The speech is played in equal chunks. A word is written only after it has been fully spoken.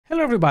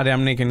Hello everybody,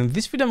 I'm Nick, and in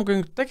this video I'm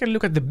going to take a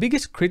look at the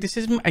biggest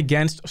criticism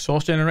against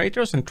source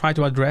generators and try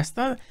to address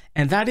that,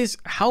 and that is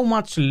how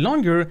much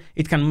longer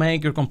it can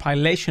make your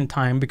compilation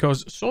time,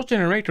 because source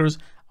generators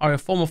are a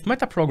form of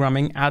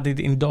metaprogramming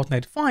added in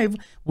 .NET 5,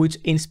 which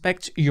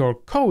inspects your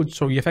code.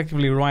 So you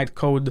effectively write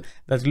code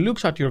that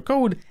looks at your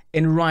code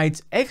and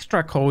writes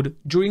extra code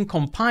during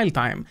compile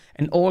time,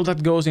 and all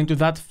that goes into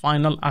that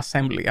final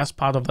assembly as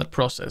part of that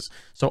process.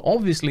 So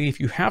obviously, if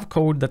you have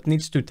code that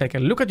needs to take a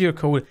look at your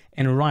code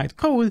and write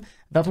code,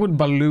 that would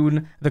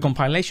balloon the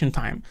compilation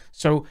time.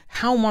 So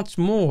how much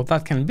more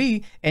that can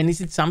be, and is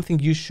it something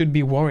you should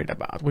be worried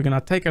about? We're gonna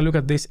take a look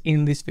at this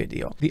in this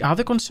video. The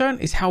other concern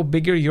is how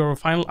bigger your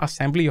final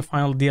assembly, your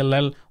final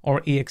DLL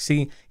or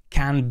exe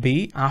can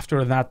be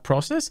after that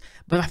process,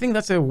 but I think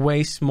that's a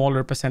way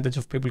smaller percentage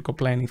of people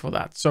complaining for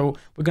that. So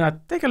we're gonna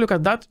take a look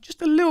at that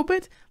just a little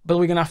bit, but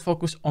we're gonna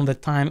focus on the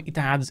time it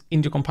adds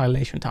into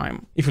compilation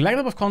time. If you like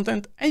that type of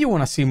content and you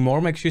wanna see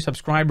more, make sure you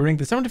subscribe, ring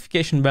the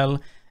notification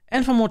bell,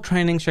 and for more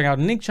training, check out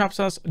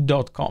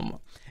chapsas.com.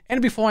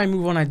 And before I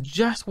move on, I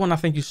just wanna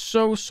thank you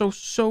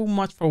so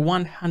much for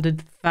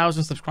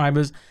 100,000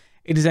 subscribers.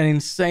 It is an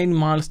insane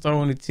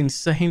milestone. It's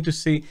insane to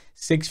see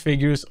 6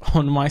 figures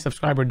on my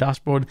subscriber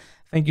dashboard.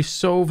 Thank you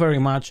so very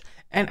much.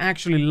 And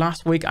actually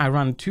last week I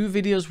ran 2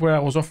 videos where I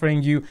was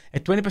offering you a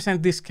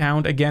 20%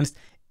 discount against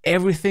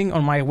everything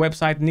on my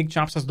website,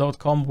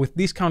 chapsas.com, with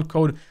discount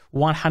code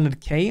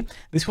 100K.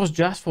 This was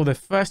just for the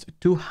first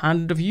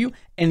 200 of you,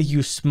 and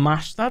you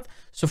smashed that.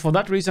 So for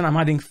that reason, I'm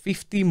adding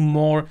 50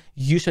 more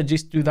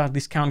usages to that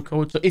discount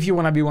code. So if you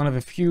want to be one of the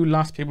few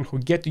last people who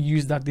get to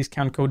use that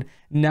discount code,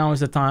 now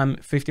is the time.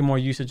 50 more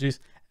usages,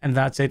 and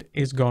that's it.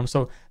 It's gone.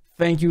 So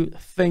thank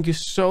you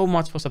so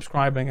much for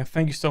subscribing, and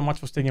thank you so much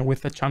for sticking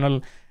with the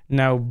channel.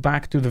 Now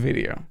back to the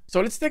video.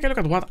 So let's take a look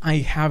at what I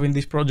have in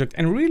this project,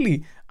 and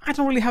really, I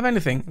don't really have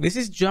anything. This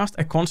is just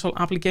a console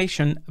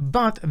application,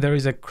 but there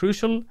is a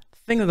crucial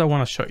thing that I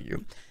want to show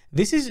you.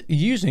 This is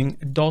using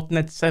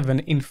 .NET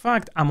 7. In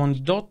fact, I'm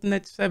on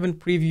 .NET 7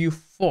 Preview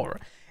 4.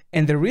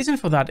 And the reason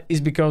for that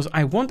is because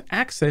I want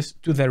access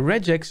to the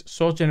regex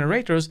source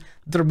generators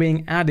that are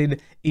being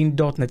added in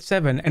 .NET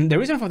 7. And the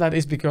reason for that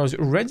is because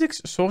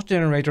regex source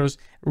generators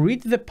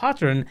read the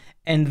pattern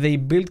and they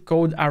build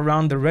code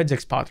around the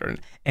regex pattern.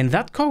 And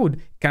that code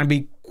can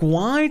be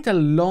quite a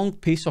long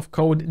piece of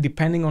code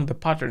depending on the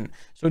pattern.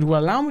 So it will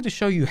allow me to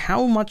show you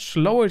how much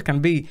slower it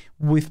can be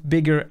with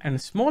bigger and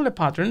smaller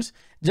patterns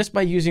just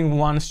by using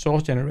one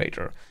source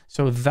generator.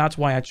 So that's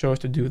why I chose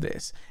to do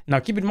this. Now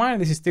keep in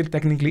mind, this is still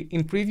technically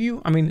in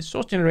preview. I mean,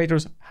 source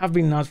generators have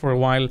been out for a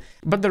while,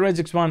 but the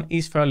regex one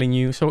is fairly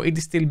new, so it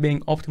is still being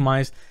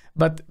optimized.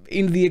 But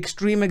in the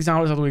extreme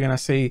examples that we're gonna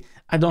see,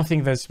 I don't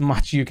think there's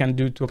much you can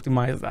do to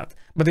optimize that.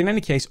 But in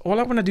any case, all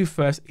I wanna do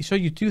first is show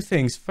you 2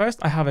 things. First,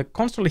 I have a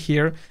console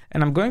here,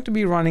 and I'm going to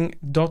be running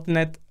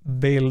 .NET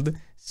build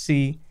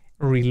C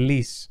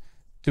release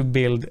to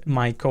build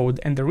my code.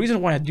 And the reason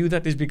why I do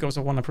that is because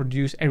I want to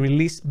produce a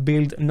release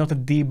build, not a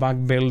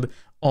debug build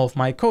of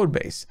my code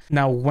base.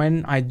 Now,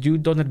 when I do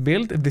 .NET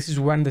build, this is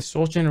when the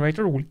source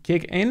generator will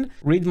kick in,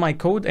 read my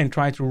code, and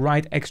try to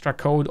write extra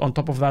code on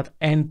top of that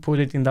and put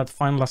it in that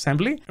final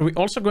assembly. We're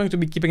also going to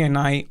be keeping an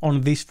eye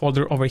on this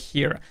folder over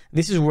here.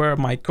 This is where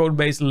my code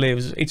base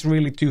lives. It's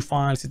really 2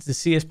 files. It's the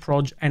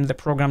csproj and the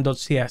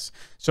program.cs.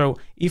 So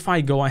if I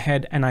go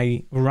ahead and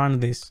I run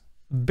this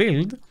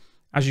build,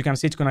 as you can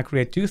see, it's going to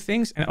create 2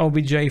 things, an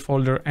obj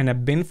folder and a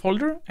bin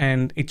folder,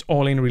 and it's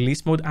all in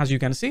release mode, as you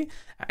can see.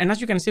 And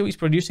as you can see, it's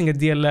producing a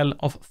DLL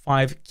of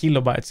 5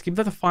 kilobytes. Keep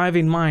that 5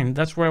 in mind.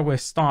 That's where we're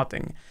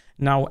starting.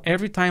 Now,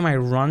 every time I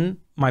run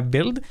my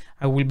build,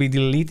 I will be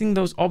deleting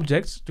those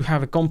objects to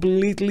have a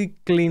completely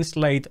clean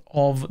slate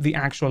of the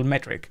actual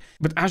metric.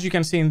 But as you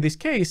can see in this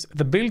case,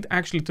 the build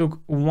actually took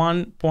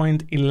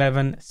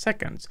 1.11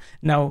 seconds.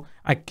 Now,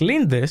 I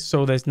cleaned this,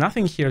 so there's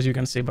nothing here, as you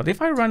can see. But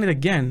if I run it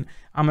again,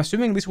 I'm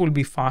assuming this will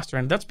be faster.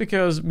 And that's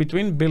because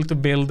between build to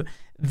build,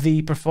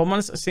 the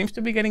performance seems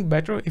to be getting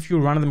better if you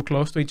run them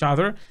close to each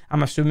other.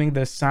 I'm assuming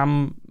there's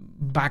some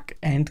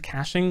back-end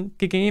caching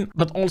kicking in,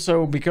 but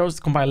also because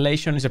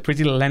compilation is a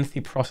pretty lengthy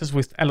process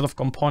with a lot of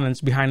components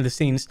behind the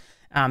scenes,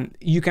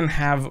 you can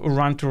have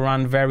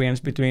run-to-run variance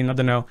between, I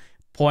don't know,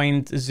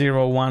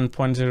 0.01,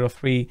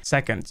 0.03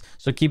 seconds.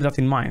 So keep that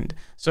in mind.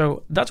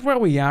 So that's where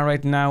we are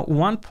right now,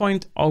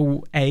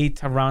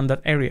 1.08 around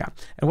that area.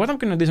 And what I'm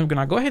going to do is I'm going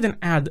to go ahead and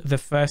add the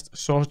first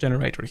source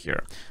generator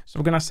here. So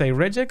we're going to say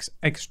regex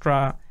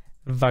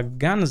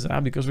extravaganza,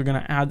 because we're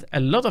going to add a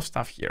lot of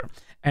stuff here.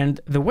 And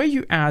the way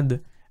you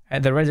add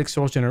the regex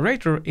source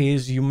generator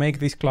is you make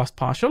this class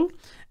partial,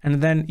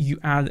 and then you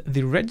add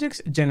the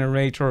regex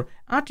generator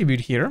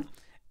attribute here,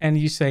 and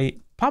you say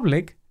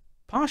public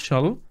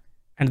partial,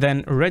 and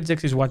then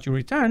regex is what you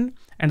return,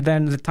 and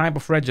then the type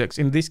of regex.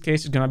 In this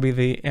case, it's going to be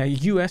the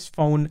US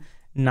phone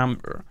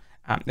number.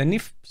 And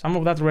if some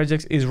of that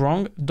regex is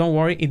wrong, don't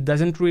worry, it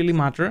doesn't really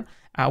matter.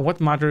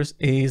 What matters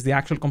is the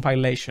actual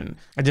compilation.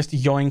 I just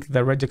yoinked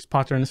the regex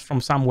patterns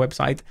from some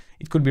website.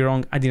 It could be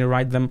wrong. I didn't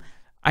write them.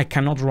 I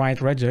cannot write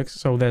regex,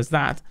 so there's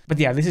that. But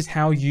yeah, this is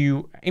how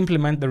you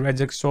implement the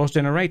regex source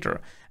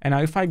generator. And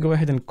now if I go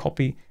ahead and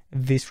copy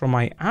this from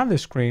my other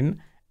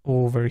screen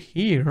over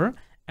here,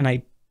 and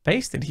I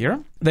paste it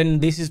here, then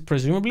this is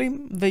presumably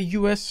the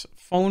US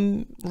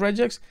phone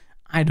regex.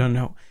 I don't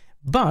know.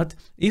 But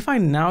if I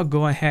now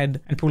go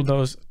ahead and pull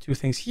those two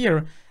things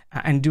here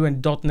and do a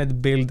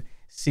 .NET build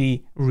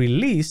C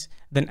release,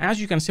 then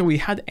as you can see, we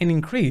had an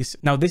increase.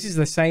 Now, this is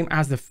the same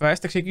as the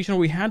first execution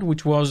we had,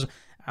 which was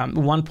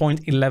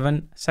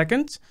 1.11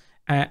 seconds.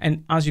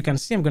 And as you can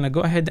see, I'm going to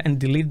go ahead and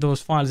delete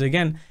those files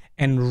again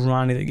and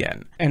run it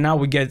again. And now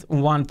we get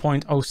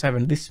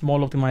 1.07, this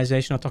small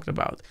optimization I talked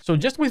about. So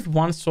just with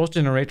one source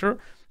generator,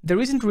 there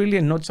isn't really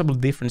a noticeable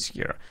difference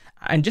here.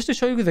 And just to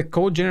show you the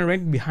code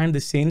generated behind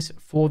the scenes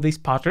for this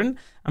pattern,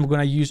 I'm going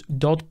to use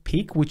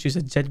 .peak, which is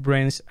a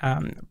JetBrains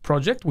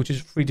project, which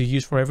is free to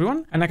use for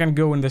everyone. And I can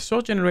go in the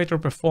source generator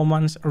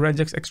performance,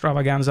 regex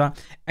extravaganza.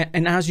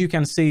 And as you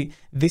can see,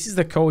 this is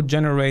the code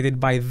generated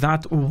by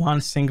that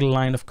one single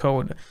line of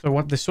code. So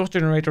what the source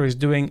generator is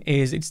doing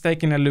is it's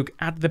taking a look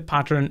at the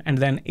pattern and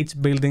then it's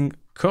building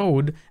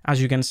code,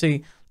 as you can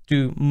see,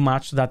 to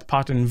match that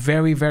pattern.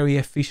 Very, very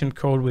efficient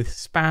code with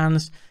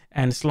spans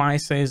and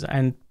slices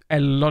and a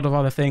lot of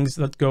other things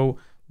that go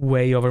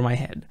way over my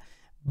head.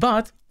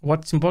 But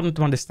what's important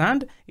to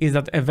understand is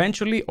that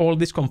eventually all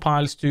this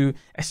compiles to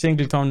a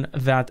singleton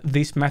that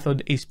this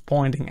method is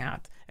pointing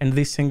at. And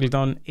this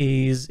singleton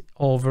is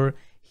over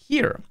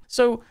here.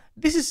 So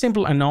this is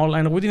simple and all,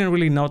 and we didn't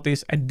really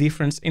notice a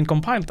difference in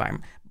compile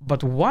time.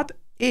 But what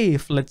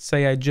if, let's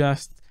say, I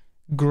just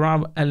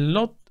grab a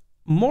lot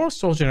more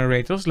source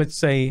generators, let's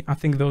say, I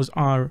think those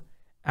are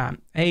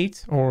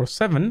 8 or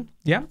 7,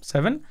 yeah,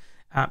 7,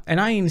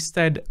 and I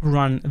instead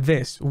run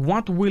this,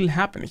 what will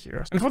happen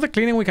here? And for the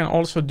cleaning, we can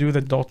also do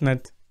the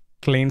 .NET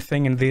clean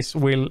thing, and this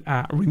will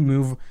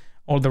remove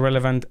all the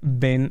relevant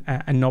bin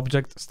and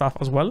object stuff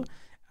as well.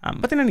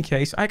 But in any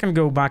case, I can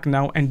go back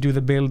now and do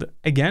the build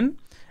again.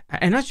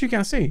 And as you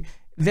can see,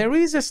 there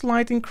is a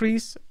slight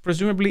increase,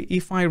 presumably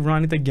if I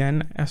run it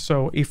again.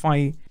 So if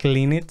I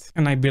clean it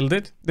and I build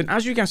it, then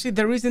as you can see,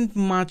 there isn't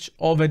much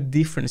of a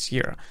difference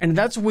here. And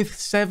that's with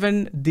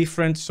 7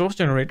 different source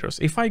generators.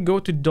 If I go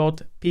to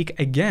 .peak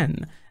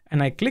again,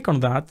 and I click on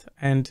that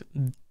and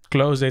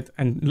close it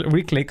and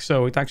re-click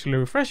so it actually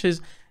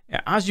refreshes,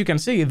 as you can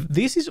see,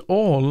 this is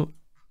all,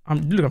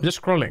 look, I'm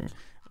just scrolling.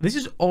 This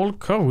is all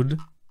code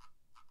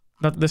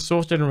that the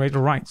source generator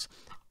writes.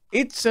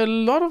 It's a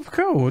lot of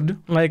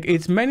code, like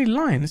it's many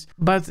lines,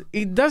 but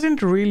it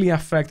doesn't really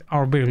affect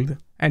our build.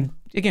 And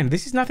again,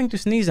 this is nothing to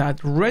sneeze at.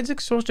 Regex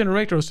source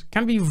generators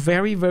can be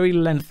very, very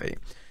lengthy.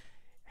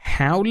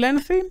 How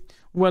lengthy?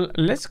 Well,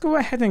 let's go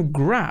ahead and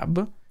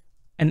grab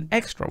an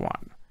extra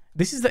one.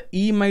 This is the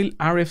email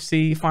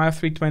RFC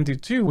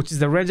 5322, which is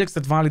the regex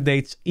that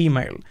validates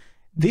email.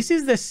 This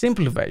is the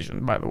simple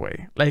version, by the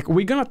way. Like,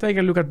 we're gonna take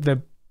a look at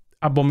the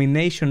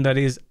abomination that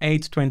is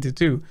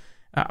 822.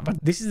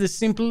 But this is the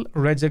simple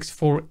regex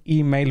for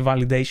email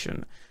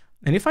validation.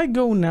 And if I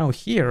go now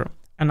here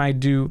and I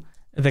do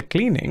the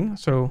cleaning,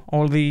 so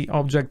all the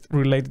object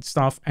related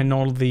stuff and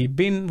all the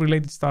bin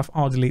related stuff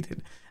are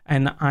deleted,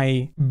 and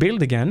I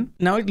build again,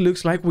 now it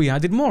looks like we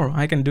added more.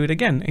 I can do it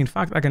again. In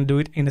fact, I can do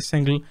it in a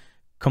single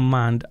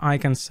command. I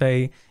can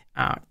say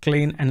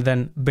clean and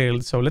then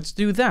build. So let's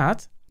do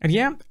that. And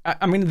yeah,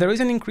 I mean, there is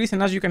an increase,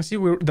 and as you can see,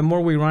 the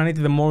more we run it,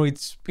 the more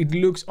it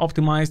looks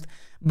optimized,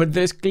 but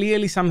there's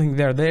clearly something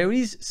there. There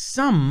is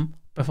some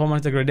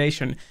performance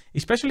degradation,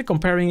 especially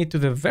comparing it to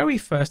the very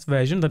first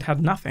version that had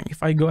nothing.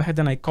 If I go ahead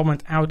and I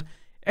comment out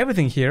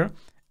everything here,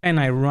 and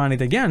I run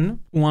it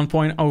again,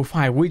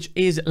 1.05, which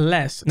is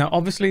less. Now,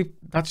 obviously,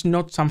 that's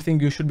not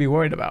something you should be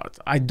worried about.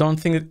 I don't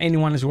think that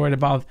anyone is worried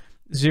about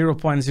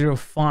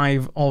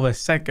 0.05 of a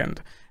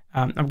second.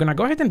 I'm going to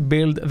go ahead and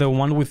build the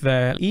one with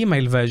the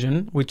email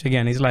version, which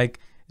again is like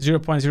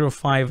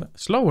 0.05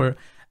 slower,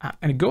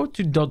 and go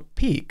to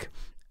 .peak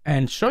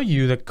and show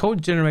you the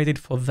code generated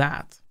for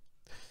that.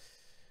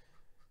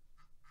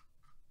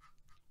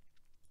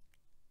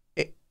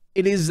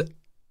 It is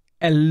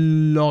a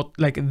lot,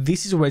 like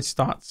this is where it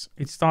starts.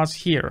 It starts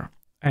here,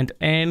 and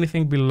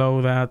anything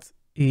below that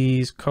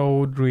is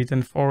code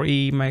written for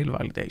email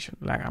validation.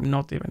 Like, I'm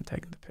not even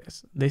taking the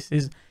piss. This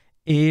is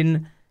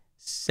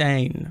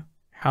insane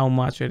how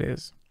much it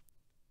is.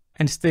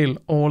 And still,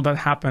 all that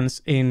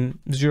happens in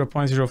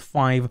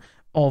 0.05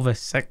 of a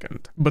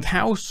second. But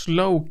how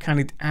slow can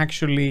it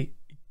actually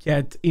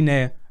get in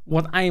a,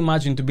 what I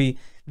imagine to be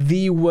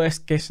the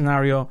worst case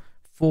scenario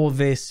for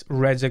this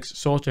regex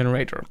source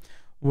generator?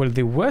 Well,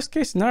 the worst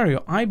case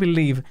scenario, I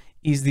believe,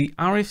 is the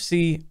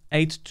RFC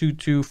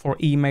 822 for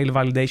email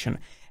validation.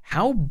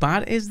 How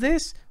bad is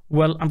this?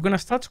 Well, I'm going to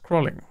start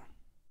scrolling.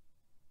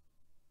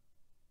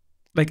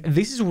 Like,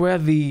 this is where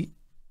the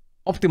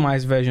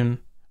optimized version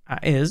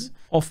is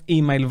of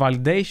email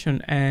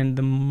validation, and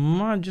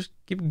just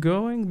keep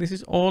going. This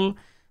is all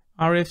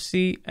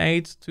RFC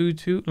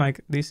 822.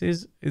 Like,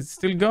 it's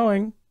still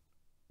going,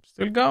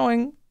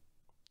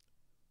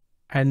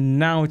 and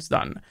now it's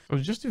done. So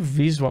just to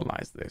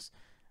visualize this,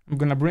 I'm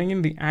going to bring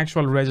in the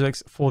actual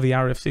regex for the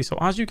RFC. So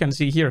as you can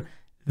see here,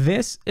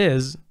 this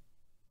is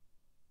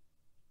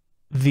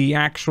the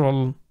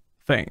actual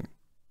thing.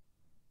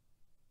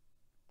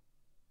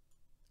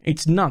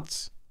 It's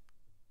nuts.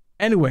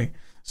 Anyway,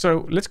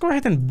 so let's go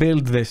ahead and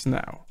build this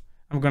now.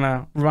 I'm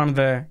gonna run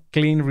the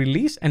clean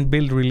release and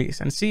build release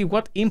and see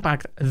what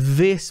impact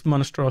this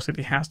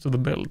monstrosity has to the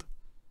build.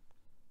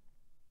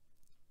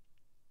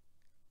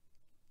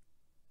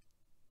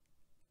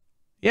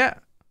 Yeah,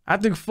 I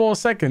took 4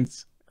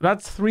 seconds.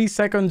 That's 3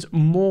 seconds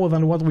more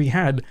than what we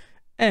had.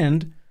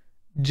 And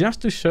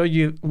just to show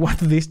you what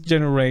this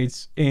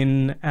generates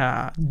in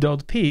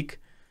 .peak,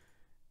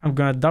 I'm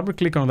gonna double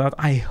click on that.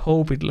 I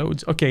hope it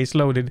loads. Okay, it's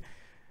loaded.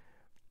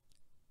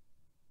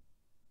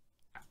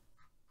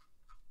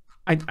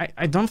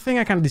 I don't think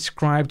I can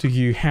describe to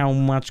you how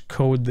much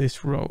code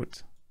this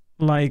wrote.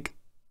 Like,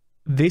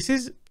 this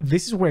is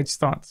where it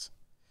starts.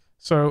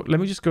 So let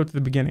me just go to the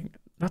beginning.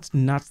 That's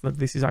nuts that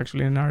this is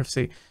actually an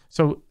RFC.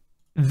 So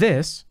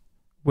this,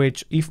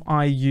 which if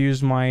I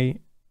use my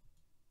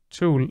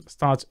tool,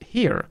 starts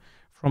here.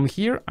 From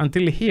here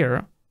until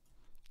here,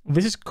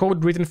 this is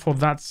code written for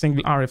that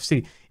single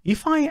RFC.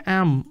 If I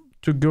am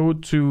to go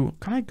to,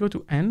 can I go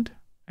to end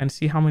and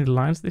see how many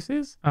lines this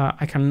is?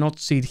 I cannot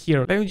see it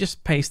here. Let me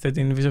just paste it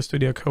in Visual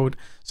Studio Code.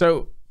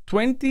 So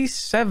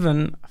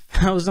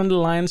 27,000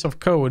 lines of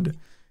code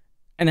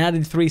and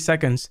added 3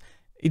 seconds.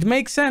 It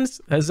makes sense.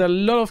 There's a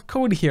lot of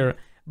code here,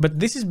 but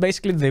this is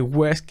basically the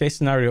worst case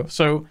scenario.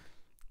 So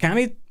can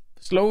it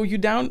slow you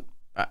down?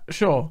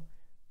 Sure.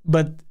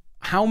 But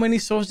how many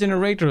source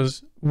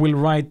generators will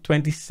write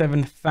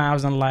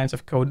 27,000 lines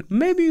of code?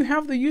 Maybe you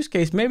have the use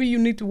case. Maybe you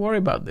need to worry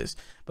about this.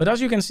 But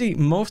as you can see,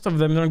 most of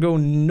them don't go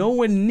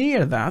nowhere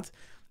near that.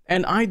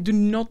 And I do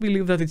not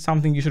believe that it's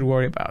something you should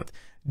worry about.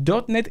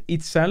 .NET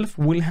itself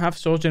will have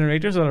source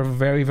generators that are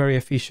very, very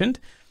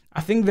efficient.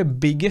 I think the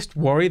biggest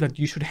worry that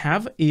you should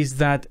have is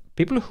that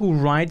people who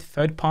write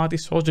third-party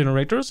source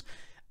generators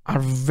are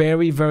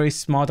very, very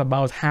smart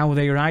about how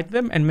they write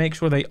them and make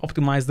sure they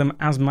optimize them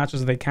as much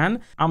as they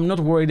can. I'm not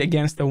worried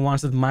against the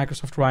ones that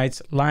Microsoft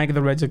writes, like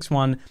the regex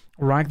one,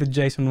 like the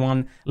JSON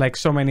one, like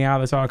so many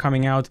others are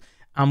coming out.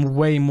 I'm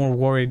way more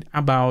worried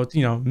about,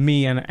 you know,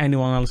 me and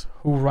anyone else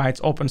who writes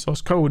open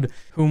source code,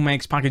 who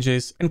makes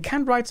packages and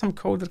can write some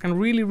code that can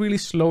really, really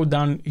slow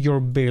down your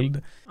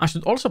build. I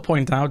should also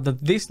point out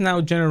that this now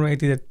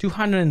generated a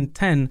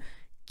 210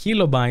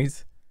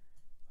 kilobyte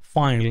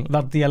file,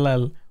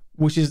 .dll,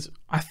 which is,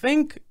 I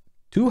think,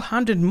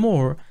 200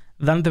 more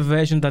than the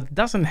version that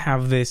doesn't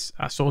have this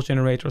source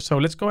generator. So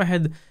let's go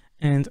ahead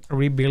and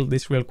rebuild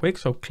this real quick.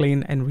 So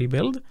clean and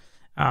rebuild.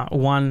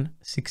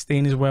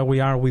 116 is where we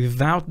are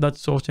without that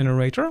source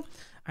generator.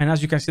 And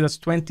as you can see, that's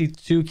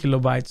 22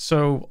 kilobytes.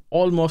 So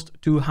almost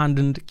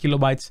 200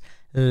 kilobytes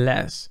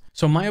less.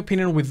 So my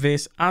opinion with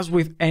this, as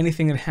with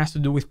anything that has to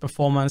do with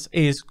performance,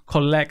 is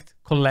collect.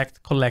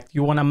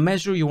 You want to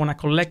measure, you want to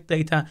collect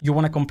data, you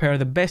want to compare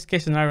the best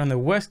case scenario and the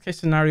worst case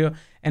scenario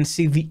and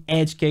see the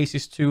edge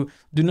cases too.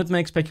 Do not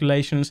make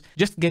speculations.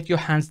 Just get your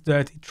hands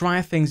dirty,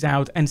 try things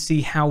out and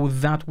see how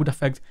that would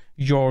affect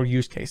your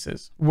use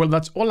cases. Well,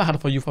 that's all I had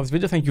for you for this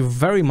video. Thank you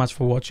very much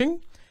for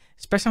watching.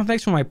 Special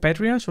thanks to my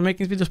Patreons for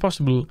making these videos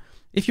possible.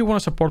 If you want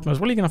to support me as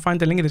well, you're going to find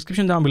the link in the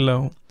description down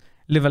below.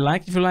 Leave a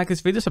like if you like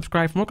this video,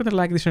 subscribe for more content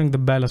like this, ring the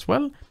bell as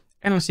well,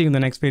 and I'll see you in the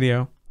next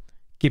video.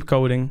 Keep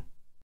coding.